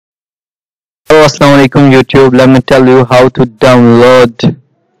Assalamu alaikum YouTube. Let me tell you how to download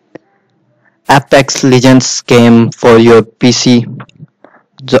Apex Legends game for your PC.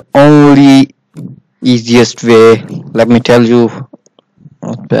 The only easiest way. Let me tell you.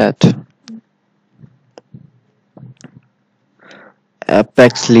 Not bad.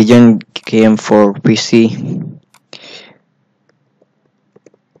 Apex Legend game for PC.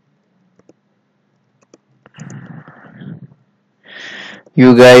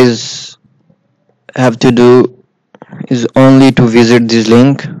 You guys have to do is only to visit this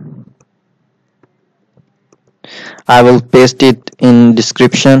link. I will paste it in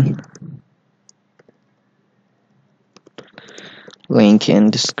description. Link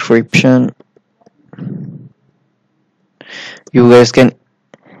in description. You guys can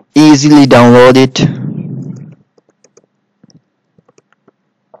easily download it.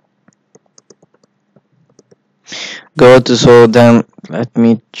 Go to show them. Let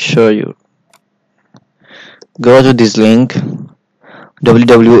me show you. Go to this link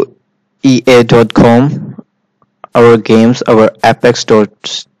www.ea.com, our games, our Apex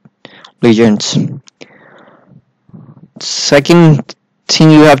Legends. Second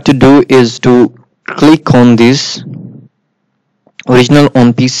thing you have to do is to click on this original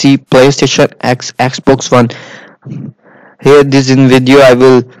on PC, PlayStation, Xbox One. Here this in video I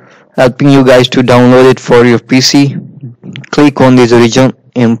will helping you guys to download it for your PC. Click on this original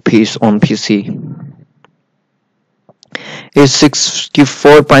in piece on PC. It's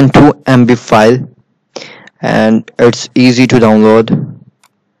 64.2 MB file and it's easy to download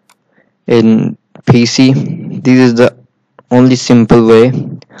in PC. This is the only simple way.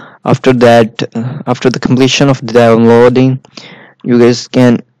 After that, after the completion of the downloading, you guys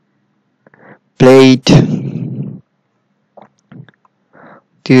can play it.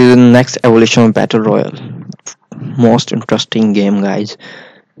 This is the next evolution of Battle Royale. Most interesting game, guys.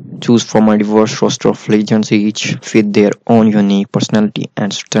 Choose from a diverse roster of legends, each with their own unique personality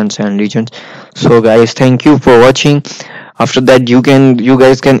and strengths and legends. So guys, thank you for watching. After that, you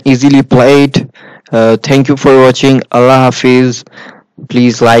guys can easily play it. Thank you for watching. Allah Hafiz.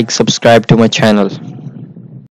 Please like, subscribe to my channel.